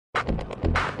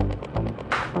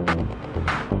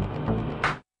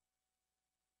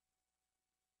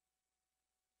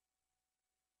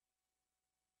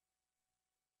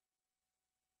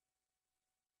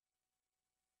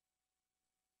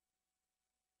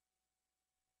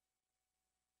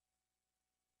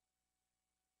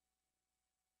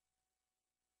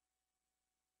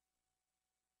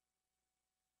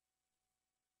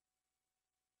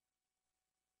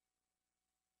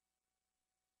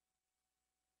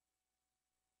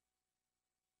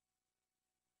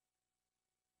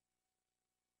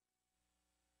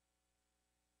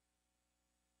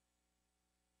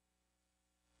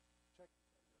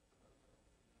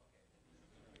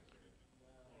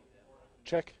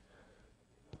Check.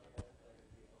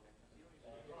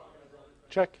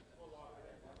 Check.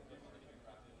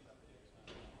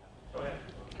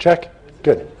 Check.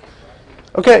 Good.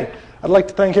 Okay. I'd like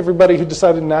to thank everybody who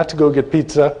decided not to go get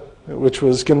pizza, which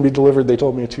was going to be delivered, they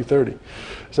told me, at 2:30.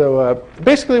 So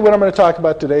basically what I'm going to talk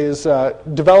about today is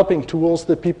developing tools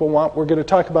that people want. We're going to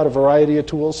talk about a variety of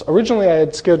tools. Originally, I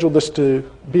had scheduled this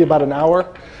to be about an hour.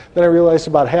 Then I realized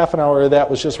about half an hour of that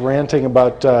was just ranting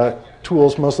about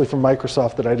tools, mostly from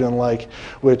Microsoft, that I didn't like,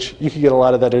 which you could get a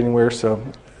lot of that anywhere, so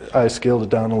I scaled it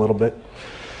down a little bit.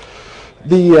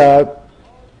 The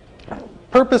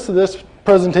purpose of this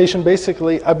presentation,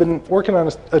 basically, I've been working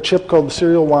on a chip called the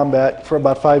Serial Wombat for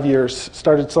about 5 years.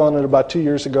 Started selling it about 2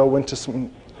 years ago, went to some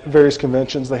various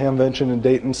conventions, the Hamvention in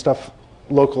Dayton, stuff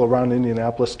local around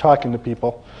Indianapolis, talking to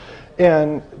people.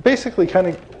 And basically kind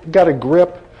of got a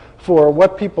grip for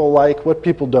what people like, what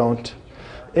people don't.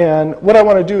 And what I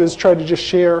want to do is try to just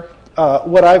share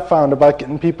what I've found about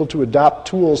getting people to adopt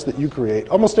tools that you create.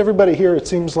 Almost everybody here, it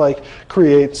seems like,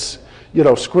 creates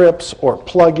scripts or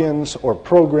plugins or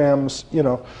programs,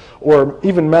 or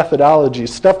even methodologies,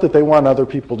 stuff that they want other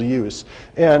people to use.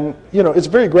 And, it's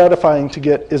very gratifying to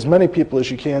get as many people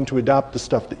as you can to adopt the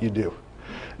stuff that you do.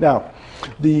 Now,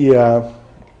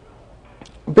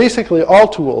 basically all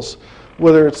tools,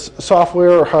 whether it's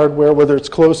software or hardware, whether it's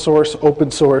closed source,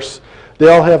 open source, they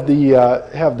all have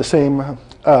the same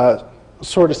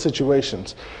sort of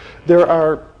situations. There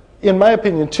are, in my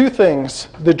opinion, two things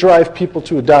that drive people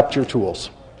to adopt your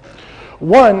tools.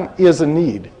 One is a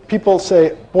need. People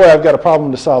say, boy, I've got a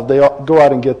problem to solve. They go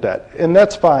out and get that. And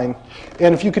that's fine.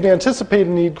 And if you can anticipate a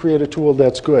need, create a tool,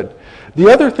 that's good. The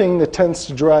other thing that tends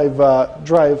to drive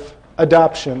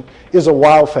adoption is a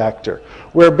wow factor,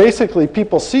 where basically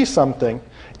people see something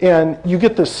and you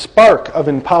get this spark of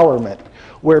empowerment,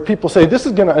 where people say, this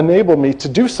is going to enable me to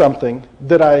do something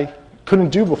that I couldn't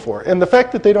do before. And the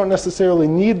fact that they don't necessarily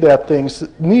need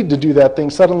to do that thing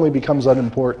suddenly becomes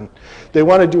unimportant. They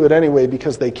want to do it anyway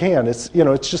because they can. It's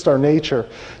just our nature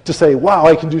to say, wow,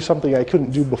 I can do something I couldn't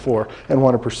do before, and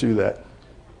want to pursue that.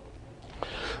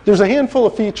 There's a handful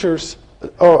of features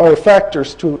or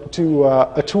factors to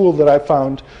a tool that I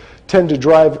found tend to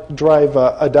drive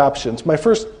adoptions. My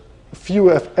first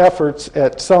few efforts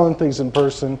at selling things in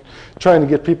person, trying to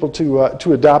get people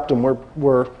to adopt them,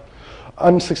 were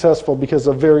unsuccessful because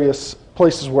of various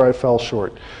places where I fell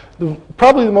short.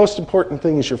 Probably the most important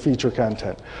thing is your feature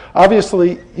content.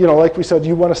 Obviously, like we said,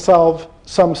 you want to solve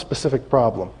some specific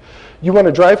problem. You want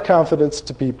to drive confidence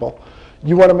to people.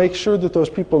 You want to make sure that those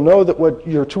people know that what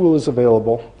your tool is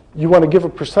available. You want to give a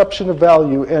perception of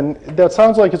value, and that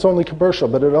sounds like it's only commercial,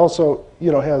 but it also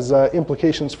has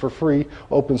implications for free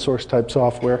open source type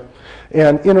software,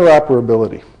 and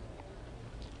interoperability.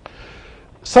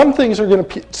 Some things are going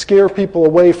to scare people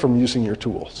away from using your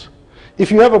tools.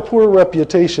 If you have a poor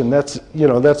reputation, that's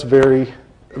very,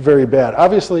 very bad.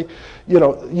 Obviously, you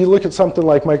look at something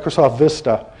like Microsoft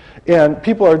Vista, and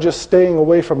people are just staying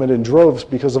away from it in droves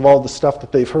because of all the stuff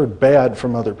that they've heard bad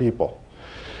from other people.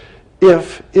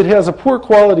 If it has a poor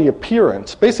quality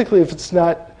appearance, basically if it's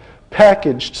not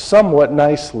packaged somewhat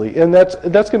nicely, and that's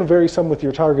going to vary some with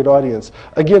your target audience,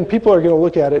 again, people are going to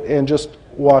look at it and just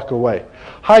walk away.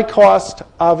 High cost,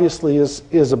 obviously,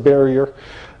 is a barrier,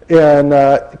 and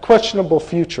questionable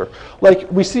future.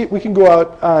 Like we can go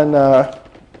out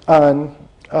on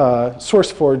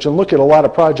SourceForge and look at a lot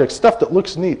of projects, stuff that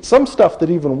looks neat, some stuff that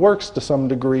even works to some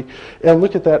degree, and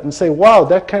look at that and say, wow,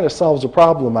 that kind of solves a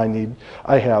problem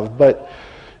I have. But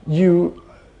you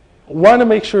want to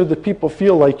make sure that people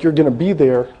feel like you're going to be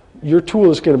there, your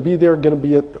tool is going to be there, going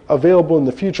to be available in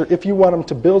the future if you want them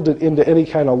to build it into any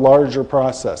kind of larger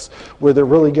process where they're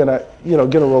really going to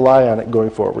rely on it going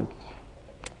forward.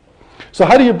 So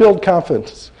how do you build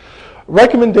confidence?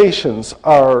 Recommendations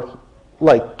are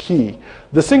like key.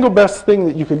 The single best thing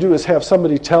that you can do is have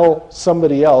somebody tell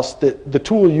somebody else that the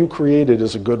tool you created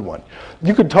is a good one.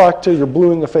 You could talk to your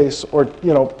blue in the face, or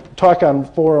talk on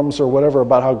forums or whatever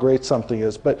about how great something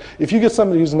is, but if you get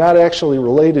somebody who's not actually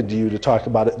related to you to talk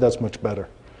about it, that's much better.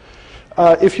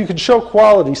 If you could show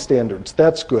quality standards,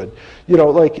 that's good.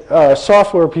 Like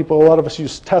software people, a lot of us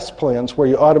use test plans where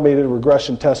you automated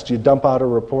regression test, you dump out a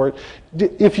report.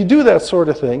 If you do that sort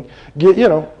of thing,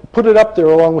 put it up there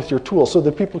along with your tool so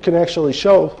that people can actually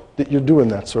show that you're doing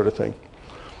that sort of thing.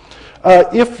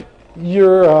 If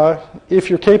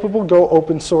you're capable, go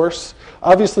open source.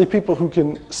 Obviously, people who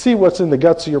can see what's in the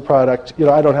guts of your product.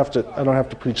 I don't have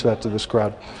to preach that to this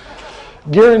crowd.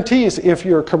 Guarantees if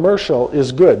you're commercial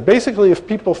is good. Basically, if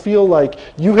people feel like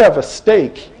you have a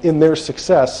stake in their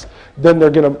success, then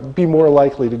they're going to be more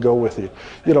likely to go with you.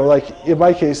 You know, like in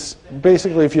my case,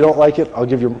 basically, if you don't like it, I'll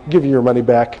give you your money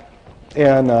back,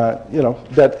 and you know,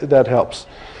 that helps.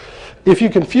 If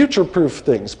you can future-proof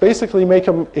things, basically make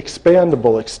them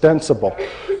expandable, extensible,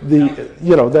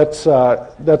 you know, that's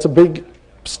a big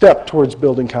step towards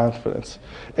building confidence.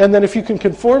 And then if you can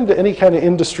conform to any kind of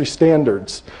industry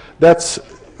standards, that's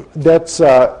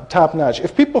top-notch.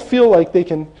 If people feel like they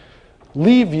can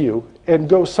leave you and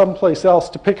go someplace else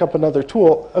to pick up another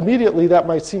tool, immediately that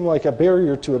might seem like a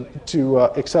barrier to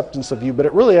acceptance of you, but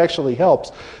it really actually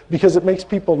helps because it makes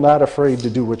people not afraid to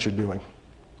do what you're doing.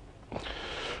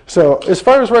 So as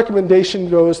far as recommendation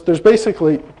goes, there's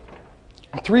basically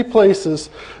 3 places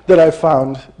that I've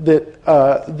found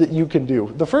that you can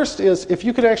do. The first is if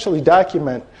you can actually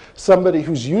document somebody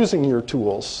who's using your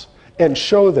tools and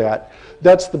show that,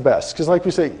 that's the best. Because like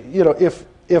we say, you know,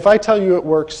 if I tell you it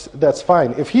works, that's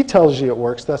fine. If he tells you it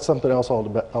works, that's something else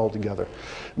altogether.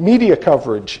 Media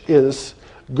coverage is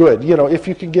good. You know, if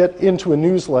you can get into a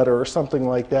newsletter or something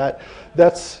like that,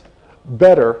 that's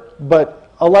better. But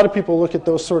a lot of people look at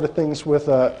those sort of things with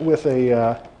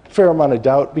a fair amount of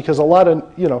doubt because a lot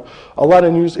of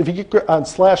news, if you get on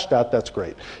Slashdot, that's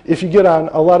great. If you get on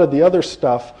a lot of the other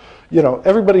stuff, you know,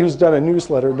 everybody who's done a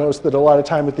newsletter knows that a lot of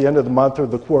time at the end of the month or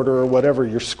the quarter or whatever,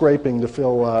 you're scraping to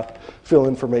fill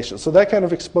information. So that kind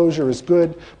of exposure is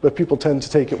good, but people tend to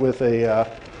take it with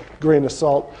a grain of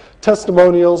salt.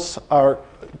 Testimonials are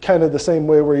kind of the same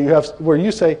way where you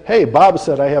say, hey, Bob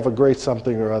said I have a great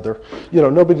something or other. You know,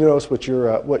 nobody knows what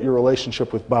your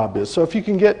relationship with Bob is. So if you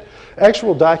can get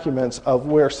actual documents of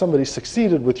where somebody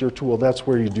succeeded with your tool, that's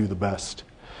where you do the best.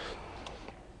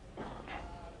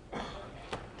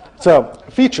 So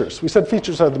features. We said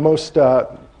features are the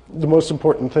most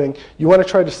important thing. You want to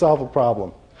try to solve a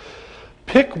problem.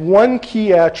 Pick one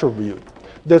key attribute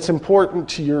that's important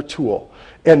to your tool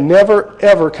and never,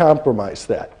 ever compromise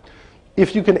that.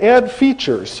 If you can add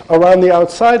features around the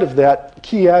outside of that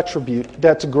key attribute,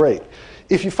 that's great.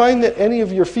 If you find that any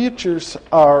of your features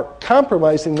are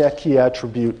compromising that key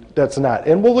attribute, that's not.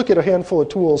 And we'll look at a handful of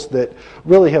tools that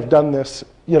really have done this,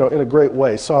 you know, in a great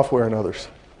way, software and others.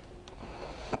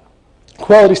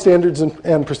 Quality standards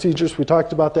and procedures, we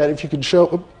talked about that. If you could show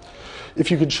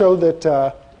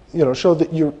that, you know, show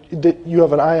that you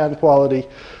have an eye on quality,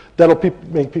 that'll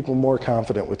make people more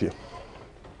confident with you.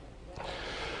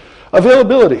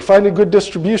 Availability, find a good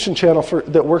distribution channel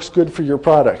that works good for your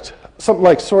product. Something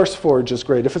like SourceForge is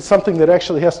great. If it's something that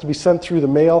actually has to be sent through the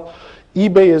mail,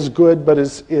 eBay is good but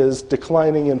is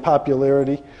declining in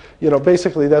popularity. You know,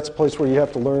 basically that's a place where you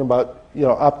have to learn about, you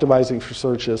know, optimizing for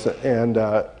searches and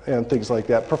things like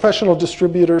that. Professional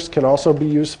distributors can also be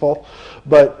useful,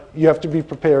 but you have to be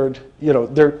prepared. You know,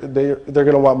 they're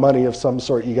going to want money of some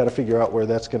sort. You got to figure out where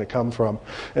that's going to come from.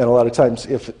 And a lot of times,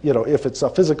 if it's a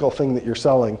physical thing that you're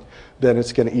selling, then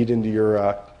it's going to eat into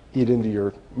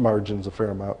your margins a fair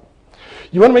amount.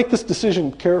 You want to make this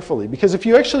decision carefully because if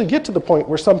you actually get to the point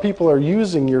where some people are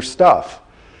using your stuff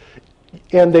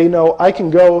and they know I can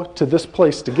go to this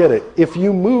place to get it, if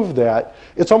you move that,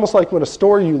 it's almost like when a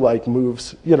store you like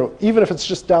moves, you know, even if it's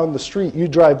just down the street, you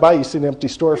drive by, you see an empty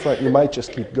storefront, you might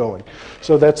just keep going.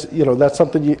 So that's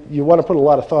something you want to put a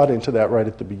lot of thought into that right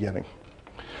at the beginning.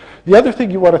 The other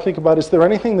thing you want to think about is there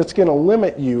anything that's going to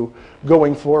limit you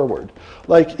going forward?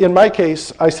 Like in my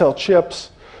case, I sell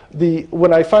chips.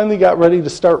 When I finally got ready to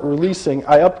start releasing,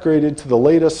 I upgraded to the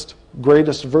latest,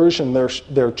 greatest version,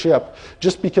 their chip,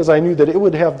 just because I knew that it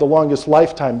would have the longest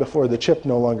lifetime before the chip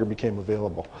no longer became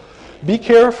available. Be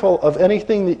careful of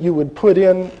anything that you would put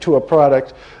into a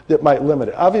product that might limit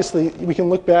it. Obviously, we can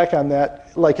look back on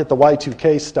that, like at the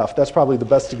Y2K stuff. That's probably the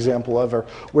best example ever,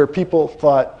 where people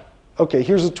thought, okay,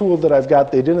 here's a tool that I've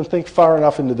got. They didn't think far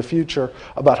enough into the future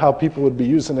about how people would be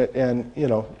using it, and you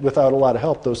know, without a lot of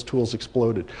help, those tools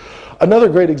exploded. Another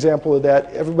great example of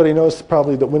that, everybody knows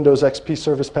probably that Windows XP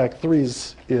Service Pack 3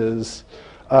 is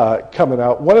coming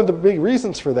out. One of the big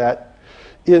reasons for that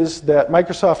is that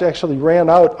Microsoft actually ran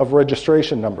out of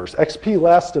registration numbers. XP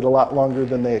lasted a lot longer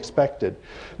than they expected.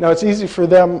 Now it's easy for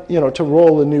them, you know, to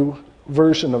roll a new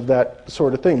version of that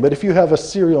sort of thing. But if you have a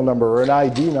serial number or an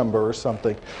ID number or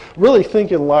something, really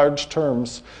think in large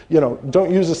terms. You know,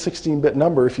 don't use a 16-bit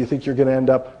number if you think you're going to end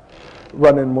up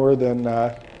running more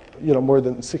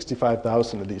than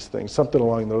 65,000 of these things, something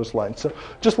along those lines. So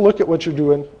just look at what you're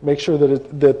doing. Make sure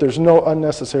that there's no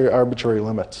unnecessary arbitrary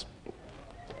limits.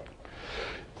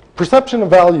 Perception of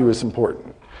value is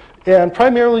important. And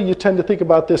primarily you tend to think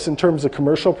about this in terms of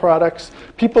commercial products.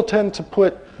 People tend to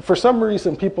put, for some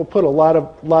reason, people put a lot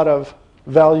of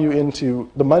value into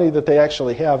the money that they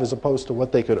actually have as opposed to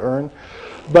what they could earn.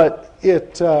 But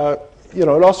it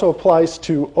also applies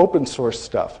to open source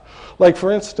stuff. Like,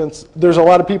 for instance, there's a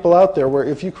lot of people out there where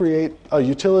if you create a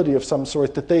utility of some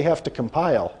sort that they have to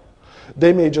compile,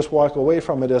 they may just walk away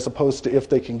from it as opposed to if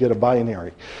they can get a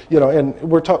binary. And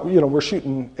we're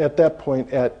shooting at that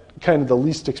point at kind of the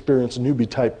least experienced newbie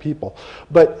type people.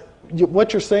 But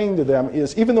what you're saying to them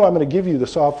is, even though I'm going to give you the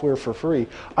software for free,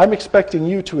 I'm expecting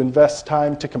you to invest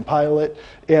time to compile it,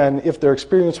 and if they're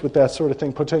experienced with that sort of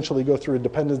thing, potentially go through a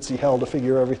dependency hell to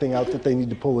figure everything out that they need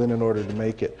to pull in order to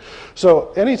make it.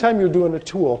 So anytime you're doing a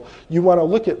tool, you want to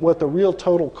look at what the real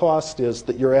total cost is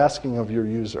that you're asking of your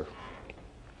user.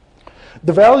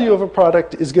 The value of a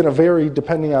product is going to vary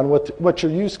depending on what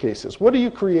your use case is. What are you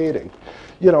creating?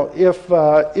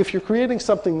 If you're creating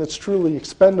something that's truly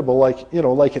expendable, like an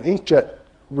inkjet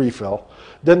refill,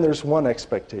 then there's one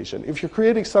expectation. If you're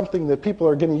creating something that people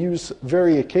are going to use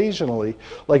very occasionally,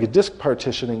 like a disk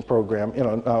partitioning program,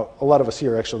 a lot of us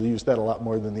here actually use that a lot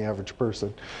more than the average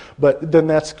person, but then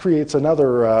that creates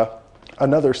another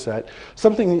set.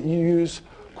 Something that you use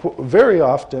very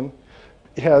often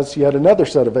has yet another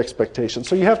set of expectations.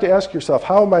 So you have to ask yourself,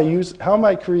 how am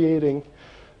I creating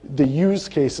the use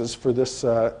cases for this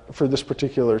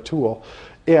particular tool,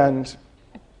 and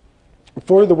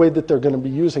for the way that they're going to be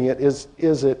using it, is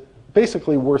it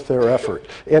basically worth their effort?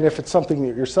 And if it's something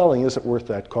that you're selling, is it worth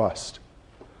that cost?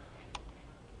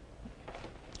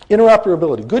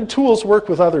 Interoperability. Good tools work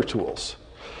with other tools.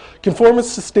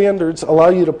 Conformance to standards allow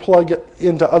you to plug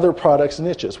into other products'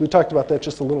 niches. We talked about that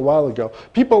just a little while ago.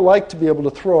 People like to be able to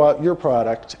throw out your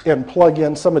product and plug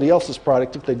in somebody else's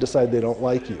product if they decide they don't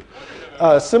like you.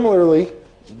 Similarly,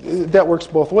 that works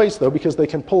both ways, though, because they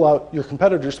can pull out your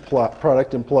competitor's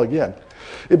product and plug in.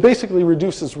 It basically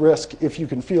reduces risk if you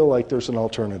can feel like there's an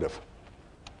alternative.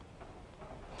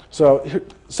 So here,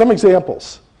 some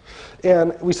examples.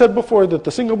 And we said before that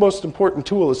the single most important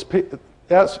tool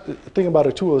thing about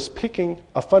a tool is picking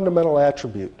a fundamental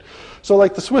attribute. So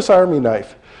like the Swiss Army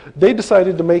knife, they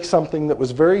decided to make something that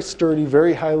was very sturdy,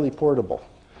 very highly portable.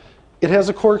 It has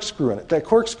a corkscrew in it. That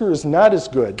corkscrew is not as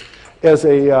good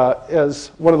as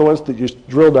one of the ones that you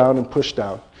drill down and push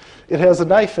down. It has a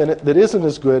knife in it that isn't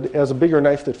as good as a bigger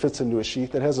knife that fits into a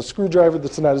sheath. It has a screwdriver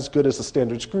that's not as good as a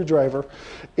standard screwdriver.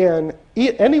 And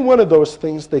any one of those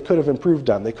things they could have improved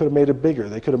on. They could have made it bigger.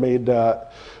 They could have made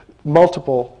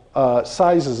multiple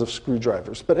sizes of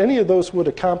screwdrivers. But any of those would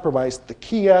have compromised the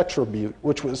key attribute,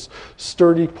 which was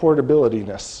sturdy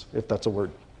portability-ness, if that's a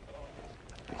word.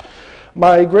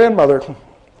 My grandmother,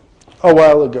 a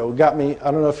while ago, got me,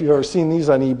 I don't know if you've ever seen these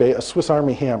on eBay, a Swiss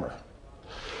Army hammer,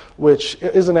 which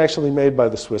isn't actually made by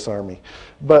the Swiss Army.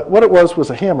 But what it was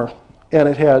a hammer, and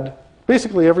it had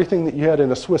basically everything that you had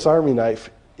in a Swiss Army knife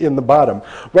in the bottom.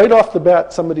 Right off the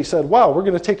bat, somebody said, wow, we're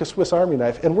going to take a Swiss Army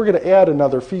knife and we're going to add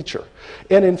another feature.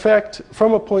 And in fact,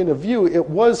 from a point of view, it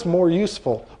was more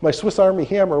useful. My Swiss Army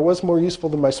hammer was more useful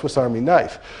than my Swiss Army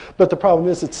knife. But the problem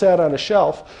is it sat on a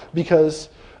shelf because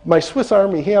my Swiss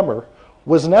Army hammer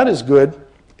was not as good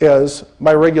as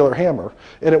my regular hammer,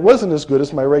 and it wasn't as good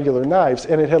as my regular knives,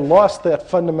 and it had lost that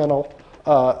fundamental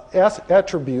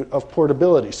attribute of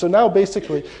portability. So now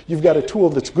basically you've got a tool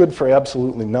that's good for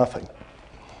absolutely nothing.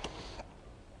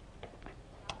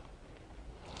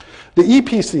 The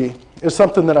EPC is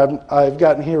something that I've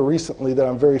gotten here recently that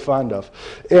I'm very fond of.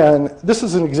 And this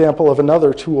is an example of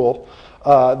another tool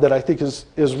that I think is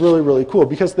really, really cool,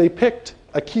 because they picked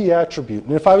a key attribute.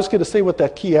 And if I was going to say what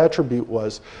that key attribute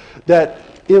was, that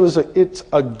it's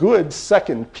a good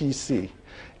second PC.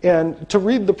 And to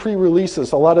read the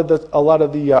pre-releases, a lot of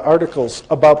the articles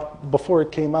about before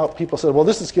it came out, people said, well,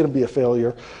 this is going to be a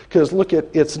failure because look,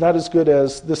 it's not as good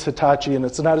as this Hitachi and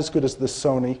it's not as good as this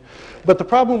Sony. But the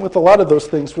problem with a lot of those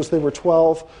things was they were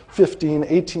 $1,200,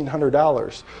 $1,500,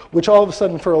 $1,800, which all of a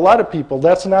sudden for a lot of people,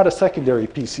 that's not a secondary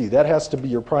PC. That has to be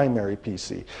your primary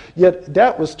PC. Yet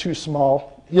that was too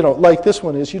small. You know, like this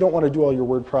one is, you don't want to do all your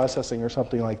word processing or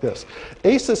something like this.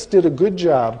 Asus did a good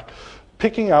job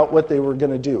picking out what they were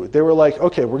going to do. They were like,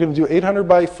 okay, we're going to do 800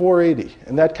 by 480,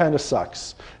 and that kind of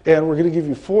sucks. And we're going to give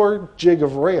you 4 gig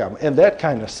of RAM, and that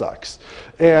kind of sucks.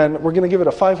 And we're going to give it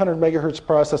a 500 megahertz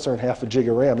processor and half a gig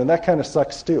of RAM, and that kind of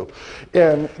sucks too.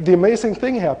 And the amazing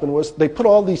thing happened was they put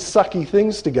all these sucky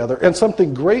things together, and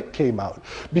something great came out.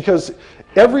 Because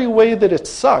every way that it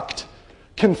sucked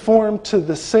conformed to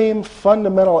the same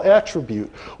fundamental attribute,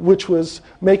 which was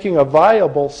making a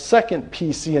viable second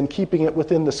PC and keeping it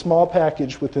within the small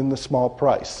package, within the small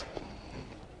price.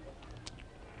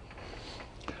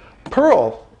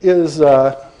 Perl is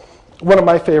one of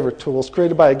my favorite tools,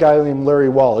 created by a guy named Larry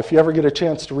Wall. If you ever get a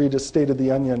chance to read his State of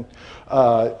the Onion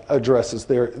addresses,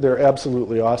 they're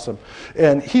absolutely awesome.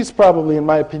 And he's probably, in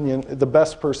my opinion, the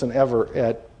best person ever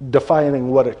at defining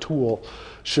what a tool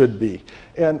should be.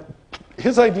 And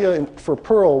his idea for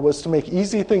Perl was to make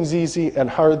easy things easy and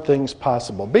hard things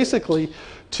possible. Basically,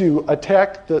 to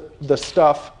attack the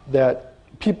stuff that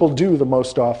people do the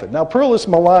most often. Now, Perl is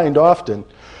maligned often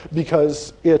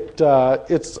because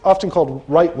it's often called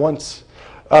write-only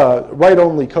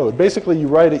code. Basically, you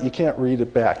write it, you can't read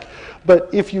it back. But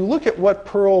if you look at what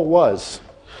Perl was,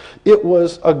 it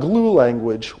was a glue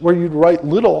language where you'd write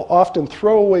little, often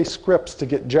throwaway scripts to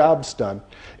get jobs done.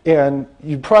 And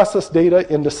you'd process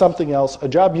data into something else, a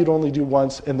job you'd only do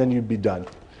once, and then you'd be done.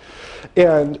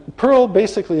 And Perl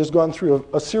basically has gone through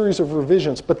a series of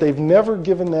revisions, but they've never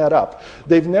given that up.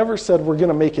 They've never said we're going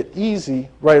to make it easy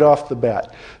right off the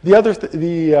bat. The other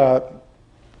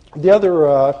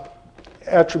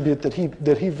attribute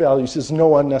that he values is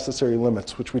no unnecessary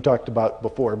limits, which we talked about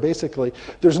before. Basically,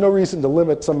 there's no reason to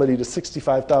limit somebody to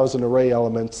 65,000 array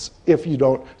elements if you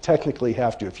don't technically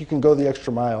have to. If you can go the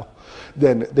extra mile,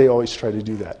 then they always try to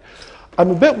do that.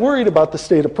 I'm a bit worried about the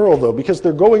state of Perl, though, because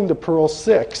they're going to Perl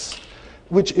 6,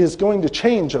 which is going to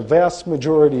change a vast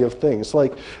majority of things,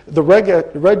 like the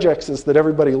regexes that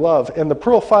everybody loves, and the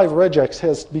Perl 5 regex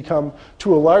has become,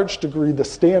 to a large degree, the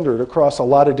standard across a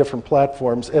lot of different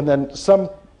platforms, and then some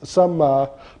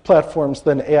platforms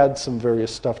then add some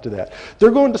various stuff to that.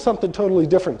 They're going to something totally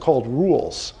different called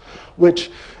rules,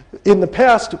 which in the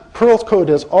past, Perl's code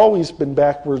has always been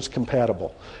backwards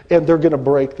compatible, and they're going to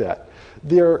break that.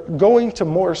 They're going to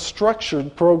more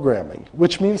structured programming,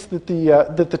 which means that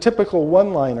the typical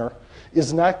one-liner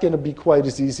is not going to be quite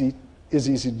as easy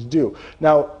to do.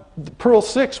 Now, Perl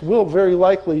 6 will very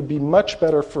likely be much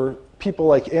better for people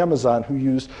like Amazon who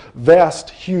use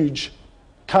vast, huge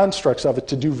constructs of it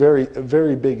to do very,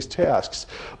 very big tasks.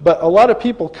 But a lot of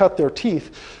people cut their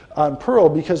teeth on Perl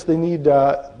because they need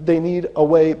a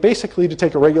way basically to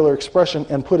take a regular expression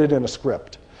and put it in a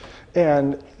script.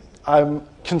 And I'm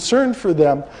concerned for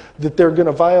them that they're going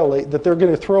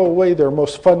to throw away their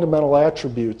most fundamental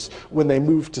attributes when they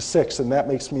move to 6, and that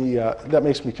makes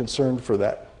me concerned for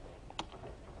that.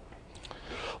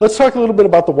 Let's talk a little bit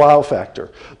about the wow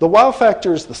factor. The wow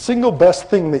factor is the single best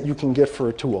thing that you can get for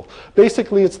a tool.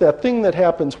 Basically, it's that thing that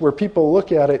happens where people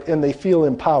look at it and they feel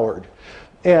empowered.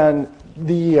 And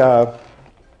the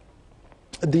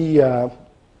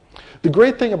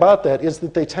great thing about that is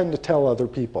that they tend to tell other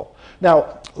people.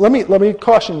 Now, let me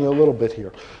caution you a little bit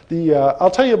here.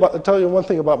 I'll tell you one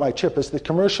thing about my chip is that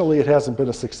commercially it hasn't been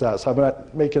a success. I'm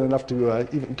not making enough to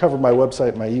even cover my website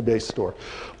and my eBay store.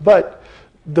 But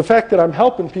the fact that I'm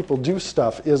helping people do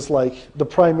stuff is like the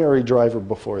primary driver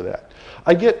before that.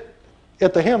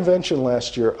 At the Hamvention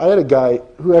last year, I had a guy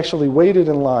who actually waited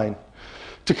in line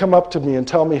to come up to me and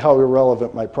tell me how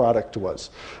irrelevant my product was.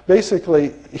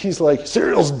 Basically, he's like,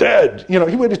 cereal's dead. You know,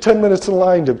 he waited 10 minutes in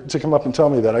line to come up and tell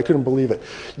me that. I couldn't believe it.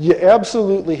 You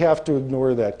absolutely have to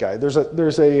ignore that guy. There's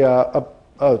a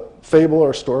fable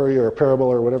or a story or a parable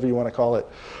or whatever you want to call it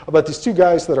about these two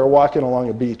guys that are walking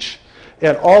along a beach.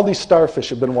 And all these starfish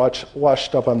have been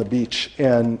washed up on the beach.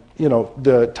 And, you know,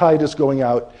 the tide is going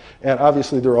out. And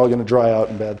obviously, they're all going to dry out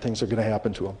and bad things are going to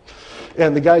happen to them.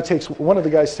 And one of the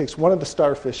guys takes one of the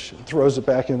starfish and throws it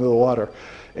back into the water.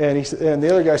 And the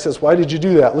other guy says, why did you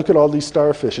do that? Look at all these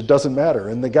starfish. It doesn't matter.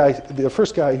 And the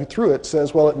first guy who threw it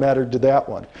says, well, it mattered to that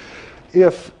one.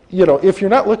 If you're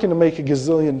not looking to make $1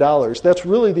 gazillion, that's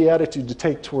really the attitude to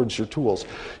take towards your tools.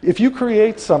 If you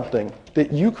create something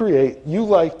that you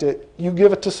liked it, you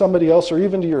give it to somebody else or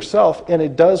even to yourself, and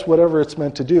it does whatever it's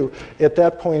meant to do, at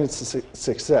that point it's a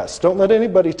success. Don't let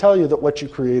anybody tell you that what you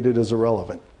created is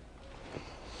irrelevant.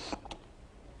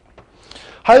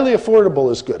 Highly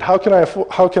affordable is good. How can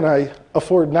I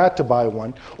afford not to buy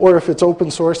one? Or if it's open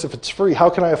source, if it's free,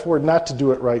 how can I afford not to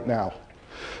do it right now?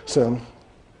 So,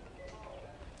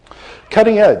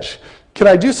 cutting edge. Can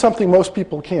I do something most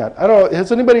people can't? I don't know,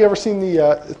 has anybody ever seen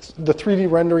the 3D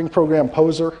rendering program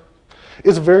Poser?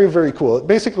 It's very, very cool. It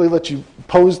basically lets you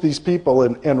pose these people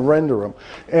and render them.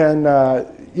 And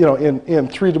in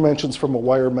 3 dimensions from a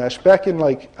wire mesh. Back in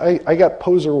I got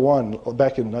Poser 1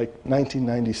 back in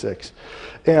 1996.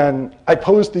 And I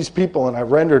posed these people and I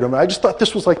rendered them. And I just thought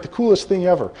this was like the coolest thing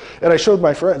ever. And I showed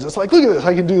my friends. It's like, look at this,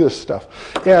 I can do this stuff.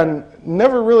 And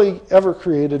never really ever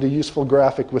created a useful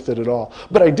graphic with it at all.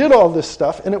 But I did all this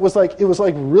stuff, and it was like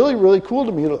really, really cool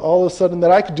to me all of a sudden that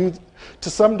I could do, to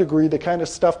some degree, the kind of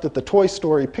stuff that the Toy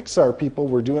Story Pixar people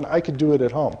were doing. I could do it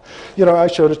at home. I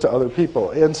showed it to other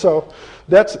people. And so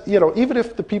that's, even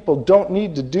if the people don't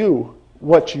need to do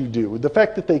what you do. The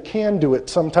fact that they can do it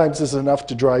sometimes is enough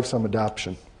to drive some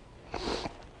adoption.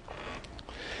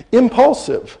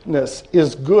 Impulsiveness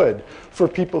is good for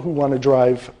people who want to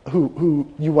drive, who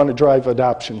you want to drive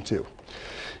adoption to.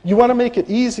 You want to make it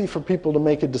easy for people to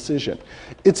make a decision.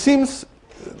 It seems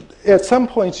at some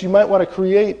points you might want to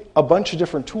create a bunch of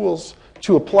different tools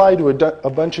to apply to a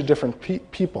bunch of different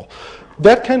people.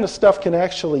 That kind of stuff can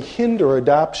actually hinder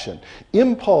adoption.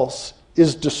 Impulse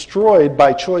is destroyed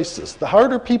by choices. The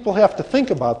harder people have to think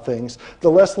about things, the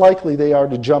less likely they are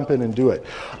to jump in and do it.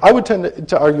 I would tend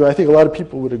to argue, I think a lot of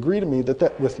people would agree to me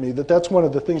with me that that's one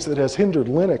of the things that has hindered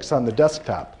Linux on the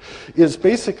desktop, is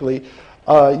basically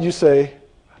you say,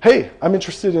 hey, I'm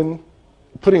interested in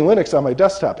putting Linux on my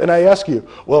desktop. And I ask you,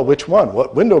 well, which one?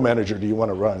 What window manager do you want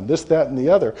to run? This, that, and the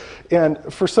other. And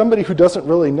for somebody who doesn't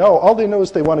really know, all they know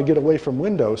is they want to get away from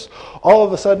Windows. All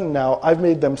of a sudden now, I've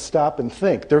made them stop and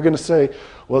think. They're going to say,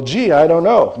 well, gee, I don't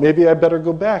know. Maybe I better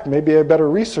go back. Maybe I better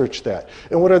research that.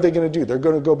 And what are they going to do? They're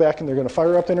going to go back and they're going to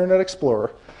fire up Internet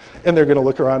Explorer. And they're going to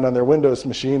look around on their Windows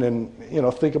machine and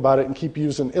think about it and keep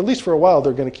using, at least for a while,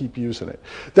 they're going to keep using it.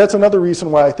 That's another reason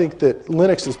why I think that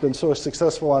Linux has been so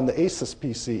successful on the ASUS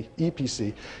PC,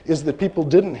 EPC, is that people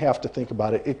didn't have to think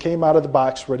about it. It came out of the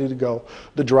box ready to go.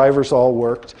 The drivers all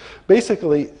worked.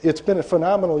 Basically, it's been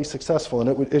phenomenally successful,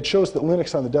 and it shows that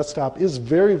Linux on the desktop is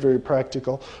very, very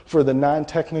practical for the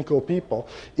non-technical people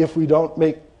if we don't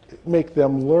make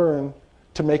them learn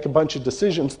to make a bunch of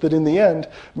decisions that in the end,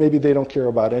 maybe they don't care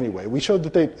about anyway. We showed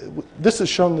that this has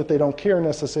shown that they don't care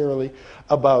necessarily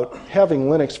about having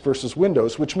Linux versus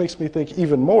Windows, which makes me think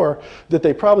even more that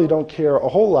they probably don't care a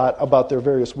whole lot about their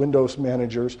various Windows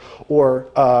managers or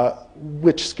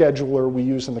which scheduler we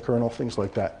use in the kernel, things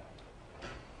like that.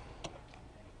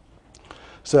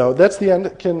 So that's the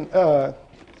end.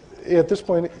 At this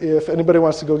point, if anybody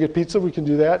wants to go get pizza, we can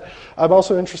do that. I'm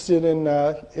also interested in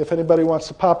if anybody wants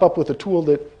to pop up with a tool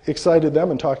that excited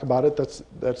them and talk about it,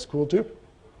 that's cool too.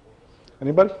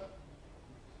 Anybody?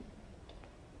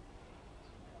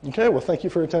 Okay, well, thank you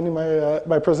for attending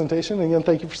my presentation. And again,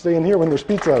 thank you for staying here when there's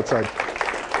pizza outside.